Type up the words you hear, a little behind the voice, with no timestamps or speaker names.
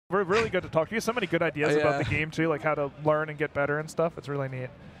we're really good to talk to. You have so many good ideas about the game too, like how to learn and get better and stuff. It's really neat.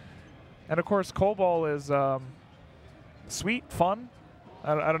 And of course, Colbol is sweet, fun.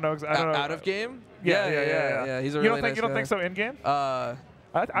 I don't know. I don't know. Out of game? Yeah. He's a really nice You don't guy. think so in game? No.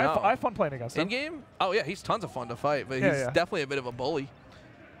 I have fun playing against him. In game? Oh yeah, he's tons of fun to fight, but he's definitely a bit of a bully.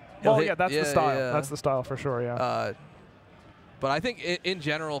 Well, yeah, that's the style. Yeah. That's the style for sure. Yeah. But I think in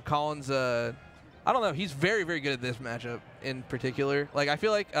general, Collins. I don't know. He's very, very good at this matchup in particular. Like I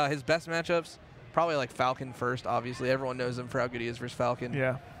feel like his best matchups probably like Falcon first. Obviously, everyone knows him for how good he is versus Falcon.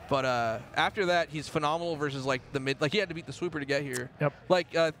 Yeah. But after that, he's phenomenal versus like the mid. Like he had to beat the Swooper to get here. Yep.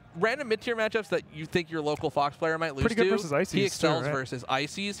 Like random mid-tier matchups that you think your local Fox player might lose Pretty good versus Ices he excels too, right? versus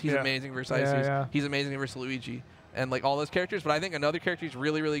Ices. He's amazing versus Ices. Yeah. He's amazing versus Luigi and like all those characters. But I think another character he's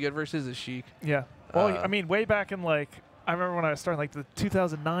really, really good versus is Sheik. Yeah. Well, I mean, way back in like. I remember when I was starting, like the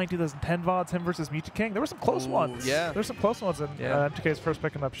 2009, 2010 VODs, him versus Mewtwo King. There were some close ones. Yeah. There's some close ones in MTK's first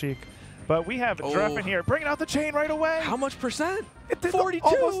picking up Sheik. But we have Drephen here, bringing out the chain right away. How much percent? It did 42.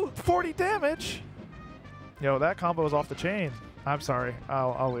 Almost 40 damage. Yo, that combo was off the chain. I'm sorry.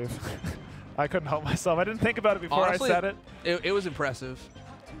 I'll leave. I couldn't help myself. I didn't think about it before Honestly, I said it. It was impressive.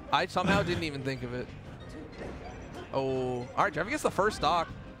 I somehow didn't even think of it. Oh, all right. Drephen gets the first stock.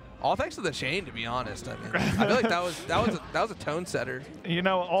 All thanks to the chain, to be honest. I mean, I feel like that was a tone setter. You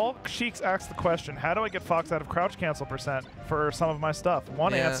know, all Sheiks ask the question: how do I get Fox out of crouch cancel % for some of my stuff?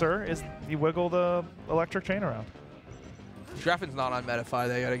 One answer is you wiggle the electric chain around. Drephen's not on Metafy.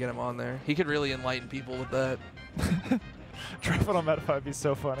 They gotta get him on there. He could really enlighten people with that. Drephen on Metafy would be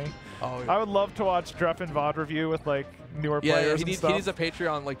so funny. Oh, I would love to watch Drephen VOD review with like newer players. He needs a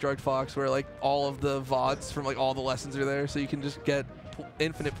Patreon like Drugged Fox where like all of the VODs from like all the lessons are there, so you can just get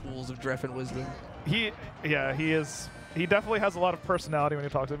infinite pools of Drephen wisdom. He definitely has a lot of personality when he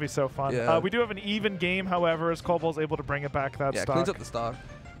talks. It'd be so fun. Yeah. We do have an even game, however, as Colbol's able to bring it back that stock. Yeah, cleans up the stock.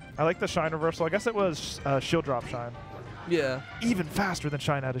 I like the Shine reversal. I guess it was shield drop Shine. Yeah. Even faster than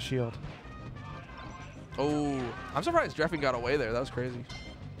Shine out of shield. Oh, I'm surprised Drephen got away there. That was crazy.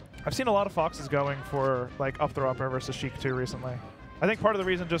 I've seen a lot of Foxes going for like up throw up air versus Sheik too recently. I think part of the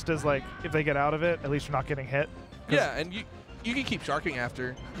reason just is like if they get out of it, at least you're not getting hit. Yeah, and you can keep sharking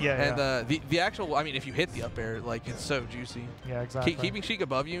after. Yeah. And the actual, I mean, if you hit the up air, like it's so juicy. Yeah, exactly. Keeping Sheik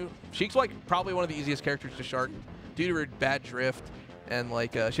above you, Sheik's like probably one of the easiest characters to shark due to her bad drift. And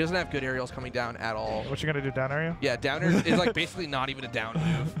like she doesn't have good aerials coming down at all. What you gonna do, down area? Yeah, down air is like basically not even a down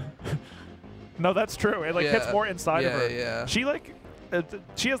move. No, that's true. It like hits more inside of her. Yeah. She like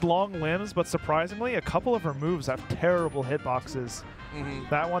she has long limbs, but surprisingly, a couple of her moves have terrible hitboxes.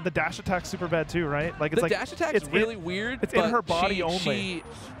 That one, the dash attack's super bad too, right? Like it's the dash attack is really weird. It's in her body only.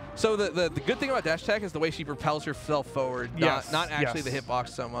 So the good thing about dash attack is the way she propels herself forward, not actually the hitbox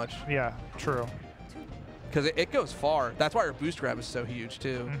so much. Yeah, true. Because it goes far. That's why her boost grab is so huge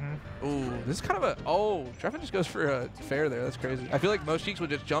too. Ooh, this is kind of a Drephen just goes for a fair there. That's crazy. I feel like most Sheiks would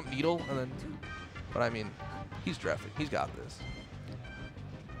just jump needle and then, but I mean, he's Drephen. He's got this.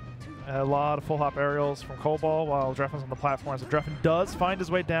 A lot of full hop aerials from Colbol while Drephen's on the platform. So Drephen does find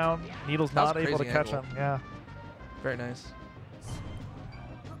his way down. Needle's not able to catch him. Yeah. Very nice.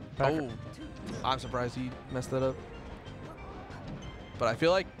 Back. Oh, I'm surprised he messed that up. But I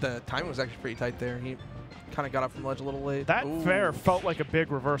feel like the timing was actually pretty tight there. He kind of got up from ledge a little late. That fair felt like a big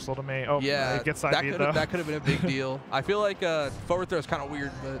reversal to me. Oh, yeah, it gets side beat though. That could have been a big deal. I feel like forward throw is kind of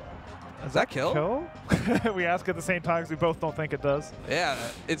weird, but does that kill? We ask at the same time because we both don't think it does. Yeah,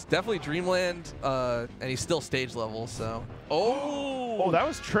 it's definitely Dreamland, and he's still stage level, so. Oh, that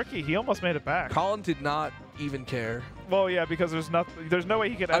was tricky. He almost made it back. Colin did not even care. Well, yeah, because there's no way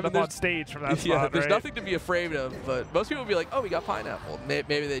he could end up on stage from that spot, Yeah, there's right? nothing to be afraid of, but most people would be like, oh, we got pineapple.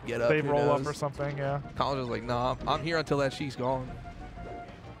 Maybe they'd get up. They'd roll up or something, yeah. Colin's was like, nah, I'm here until that Sheik's gone.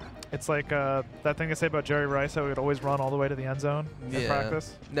 It's like that thing they say about Jerry Rice, how he would always run all the way to the end zone in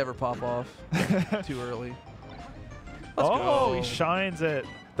practice. Never pop off too early. Let's go. He He shines it.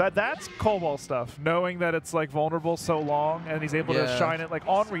 That's Colbol stuff, knowing that it's like vulnerable so long, and he's able to shine it like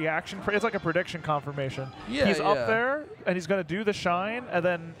on reaction. It's like a prediction confirmation. Yeah, he's up there, and he's going to do the shine, and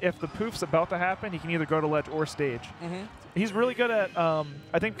then if the poof's about to happen, he can either go to ledge or stage. He's really good at,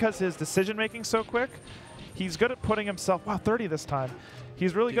 I think because his decision-making so quick, he's good at putting himself, wow, 30 this time.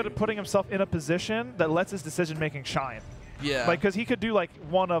 He's really good at putting himself in a position that lets his decision-making shine. Yeah. Like, because he could do like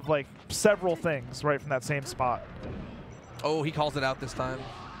one of like several things right from that same spot. Oh, he calls it out this time.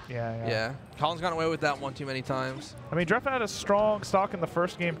 Yeah. Colin's gone away with that one too many times. I mean, Drephen had a strong stock in the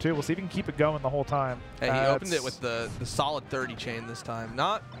first game too. We'll see if he can keep it going the whole time. Hey, he opened it with the solid 30 chain this time.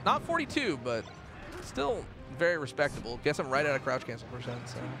 Not 42, but still very respectable. Gets him right out of crouch cancel %.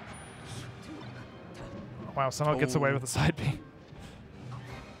 So. Wow, somehow gets away with a side B.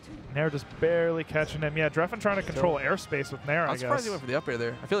 Nair just barely catching him. Yeah, Drephen trying to control airspace with Nair, I I'm guess. surprised he went for the up air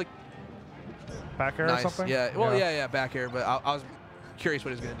there. I feel like back air nice. or something? Yeah, well, yeah, back air, but I was curious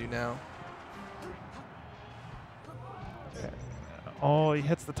what he's going to do now. Okay. Oh, he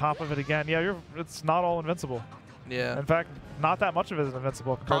hits the top of it again. Yeah, it's not all invincible. Yeah. In fact, not that much of it is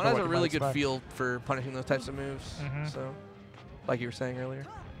invincible. Colin has a really good feel for punishing those types of moves. So, like you were saying earlier.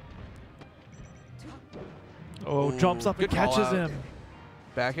 Oh, jumps up and catches him.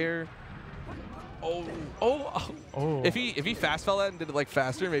 Back air. Oh. If he fast fell that and did it like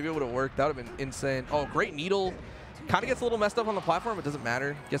faster, maybe it would have worked. That would have been insane. Oh, great needle. Kind of gets a little messed up on the platform, but doesn't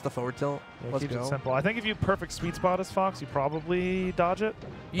matter. Gets the forward tilt. Yeah, Let's keeps go. it simple. I think if you perfect sweet spot as Fox, you probably dodge it.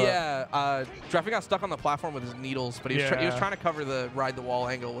 Yeah, Drephen got stuck on the platform with his needles, but he was trying to cover the ride the wall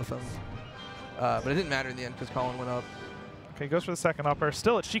angle with them. But it didn't matter in the end because Colin went up. Okay, goes for the second up air.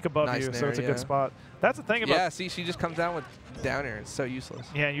 Still at Sheik above Nice you, Nair, so it's a good spot. That's the thing about... Yeah, see, she just comes down with down air. It's so useless.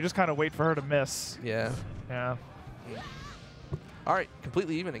 Yeah, you just kind of wait for her to miss. Yeah. Yeah. All right,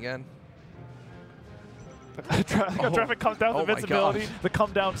 completely even again. Drephen comes down with invincibility. The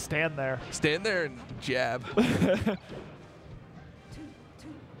come down, stand there. Stand there and jab.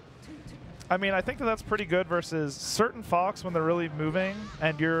 I mean, I think that's pretty good versus certain Fox when they're really moving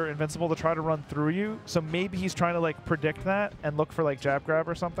and you're invincible to try to run through you. So maybe he's trying to like predict that and look for like jab grab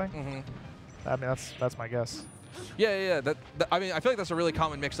or something. I mean, that's my guess. Yeah. I mean, I feel like that's a really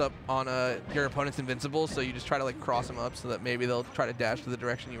common mix-up on your opponent's invincible. So you just try to like cross them up so that maybe they'll try to dash to the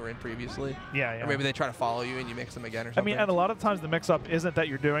direction you were in previously. Yeah. Or maybe they try to follow you and you mix them again or something. I mean, and a lot of times the mix-up isn't that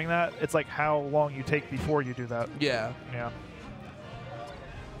you're doing that. It's like how long you take before you do that. Yeah. Yeah.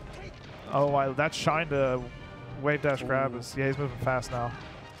 Oh, that shine to wave dash grab is he's moving fast now.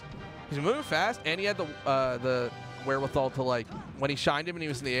 He's moving fast, and he had the wherewithal to like when he shined him and he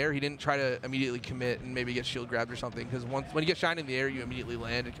was in the air, he didn't try to immediately commit and maybe get shield grabbed or something. Because when you get shined in the air, you immediately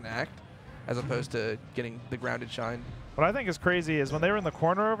land and can act, as opposed to getting the grounded shine. What I think is crazy is when they were in the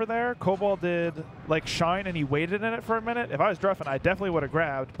corner over there, Colbol did like shine and he waited in it for a minute. If I was Drephen, I definitely would have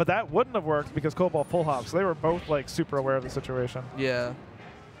grabbed, but that wouldn't have worked because Colbol full hop. So they were both like super aware of the situation. Yeah.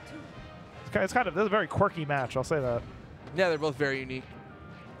 This is a very quirky match, I'll say that. Yeah, they're both very unique.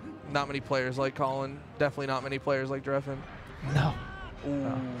 Not many players like Colin. Definitely not many players like Drephen. No. Ooh.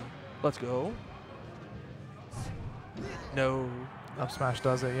 No. Let's go. No. Up smash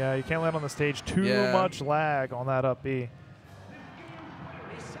does it. Yeah, you can't land on the stage. Too much lag on that up B.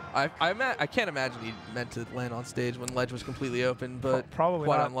 I can't imagine he meant to land on stage when ledge was completely open, but probably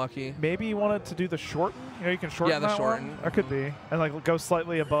quite not. Unlucky. Maybe he wanted to do the shorten. You know, you can shorten that one. That could be. And like go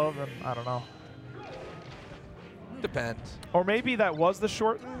slightly above, and I don't know. Depends. Or maybe that was the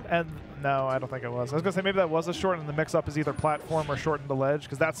shorten, and no, I don't think it was. I was going to say maybe that was the shorten, and the mix-up is either platform or shorten to ledge,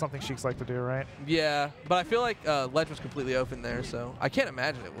 because that's something Sheiks like to do, right? Yeah, but I feel like ledge was completely open there, so I can't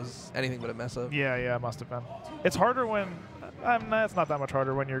imagine it was anything but a mess-up. Yeah, it must have been. It's harder when... it's not that much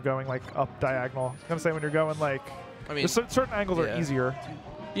harder when you're going like up diagonal. I was going to say when you're going like... I mean, certain angles are easier.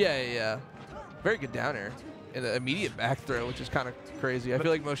 Yeah. Very good down air. And the immediate back throw, which is kind of crazy. I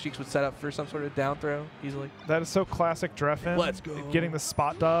feel like most Sheiks would set up for some sort of down throw easily. That is so classic Drephen. Let's go. Getting the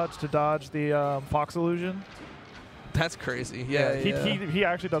spot dodge to dodge the Fox illusion. That's crazy. Yeah. He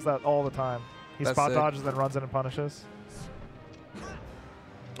actually does that all the time. He spot dodges and then runs in and punishes.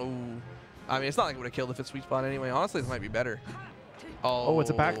 Ooh. I mean, it's not like it would have killed if it's sweet spot anyway. Honestly, this might be better. Oh, it's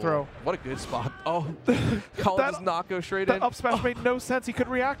a back throw. What a good spot. Oh, Colin does not go straight in. That up smash made no sense. He could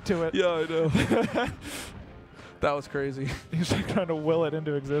react to it. Yeah, I know. That was crazy. He's like trying to will it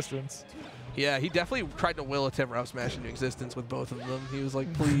into existence. Yeah, he definitely tried to will a Timber up smash into existence with both of them. He was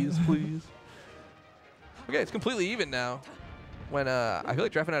like, please, please. Okay, it's completely even now. When I feel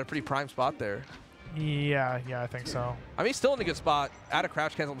like Drephen had a pretty prime spot there. Yeah, I think so. I mean, he's still in a good spot. Out of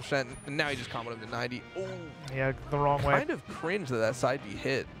crouch cancel %, and now he just comboed him to 90. Ooh. Yeah, the wrong way. Kind of cringe that side B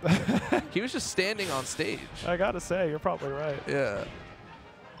hit. He was just standing on stage. I gotta say, you're probably right. Yeah.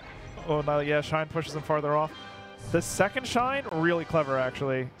 Oh, no, yeah, Shine pushes him farther off. The second Shine, really clever,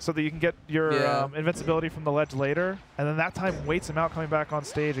 actually, so that you can get your invincibility from the ledge later, and then that time waits him out coming back on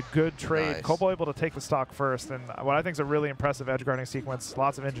stage. A good trade. Nice. Colbol able to take the stock first, and what I think is a really impressive edge guarding sequence.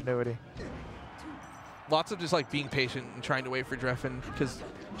 Lots of ingenuity. Lots of just like being patient and trying to wait for Drephen, because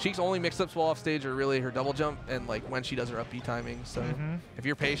Sheik's only mix-ups while off stage are really her double jump and like when she does her up B timing. So if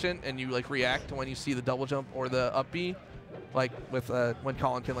you're patient and you like react to when you see the double jump or the up B, like with when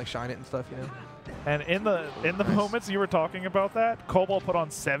Colin can like shine it and stuff, you know. And in the moments you were talking about that, Colbol put on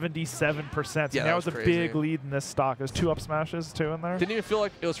 77%. So yeah, that was a crazy. big lead in this stock. There's 2 up smashes too in there. Didn't even feel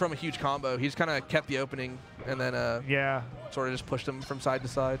like it was from a huge combo. He just kind of kept the opening and then sort of just pushed him from side to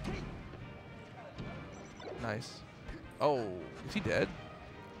side. Nice. Oh, is he dead?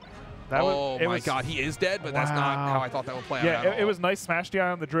 Oh my God, he is dead, but that's not how I thought that would play out. Yeah, it was nice smash DI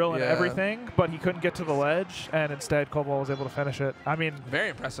on the drill and everything, but he couldn't get to the ledge, and instead Colbol was able to finish it. I mean, very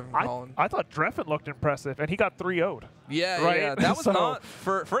impressive from Colin. I thought Drephen looked impressive, and he got 3-0'd. Yeah, right? Yeah, that was not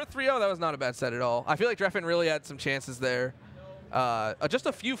for a 3-0. That was not a bad set at all. I feel like Drephen really had some chances there. Just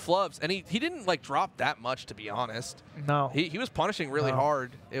a few flubs, and he didn't like drop that much, to be honest. No, he was punishing really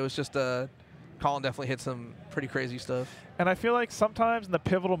hard. It was just Colin definitely hit some pretty crazy stuff. And I feel like sometimes in the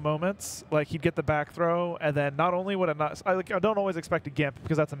pivotal moments, like he'd get the back throw, and then not only would it not, I don't always expect a gimp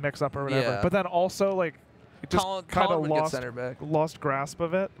because that's a mix-up or whatever. Yeah. But then also like it just kind of lost grasp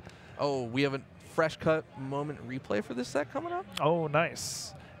of it. Oh, we have a fresh cut moment replay for this set coming up. Oh,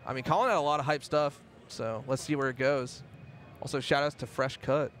 nice. I mean, Colin had a lot of hype stuff, so let's see where it goes. Also, shout-outs to Fresh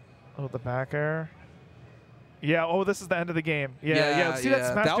Cut. Oh, the back air. Yeah, oh, this is the end of the game. Yeah. See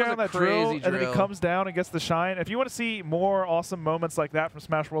that smash down on that drill, and then he comes down and gets the shine. If you want to see more awesome moments like that from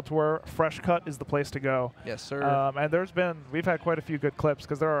Smash World Tour, Fresh Cut is the place to go. Yes, sir. And we've had quite a few good clips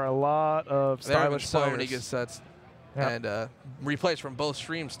because there are a lot of stylish so players. Many good sets. And replays from both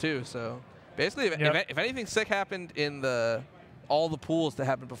streams, too. So basically, if anything sick happened in all the pools that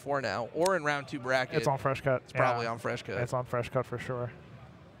happened before now, or in round 2 bracket, it's on Fresh Cut. It's probably on Fresh Cut. It's on Fresh Cut for sure.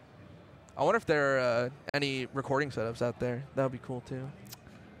 I wonder if there are any recording setups out there. That would be cool too.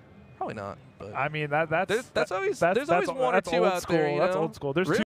 Probably not. But I mean, there's always one or two out there. That's old school. There's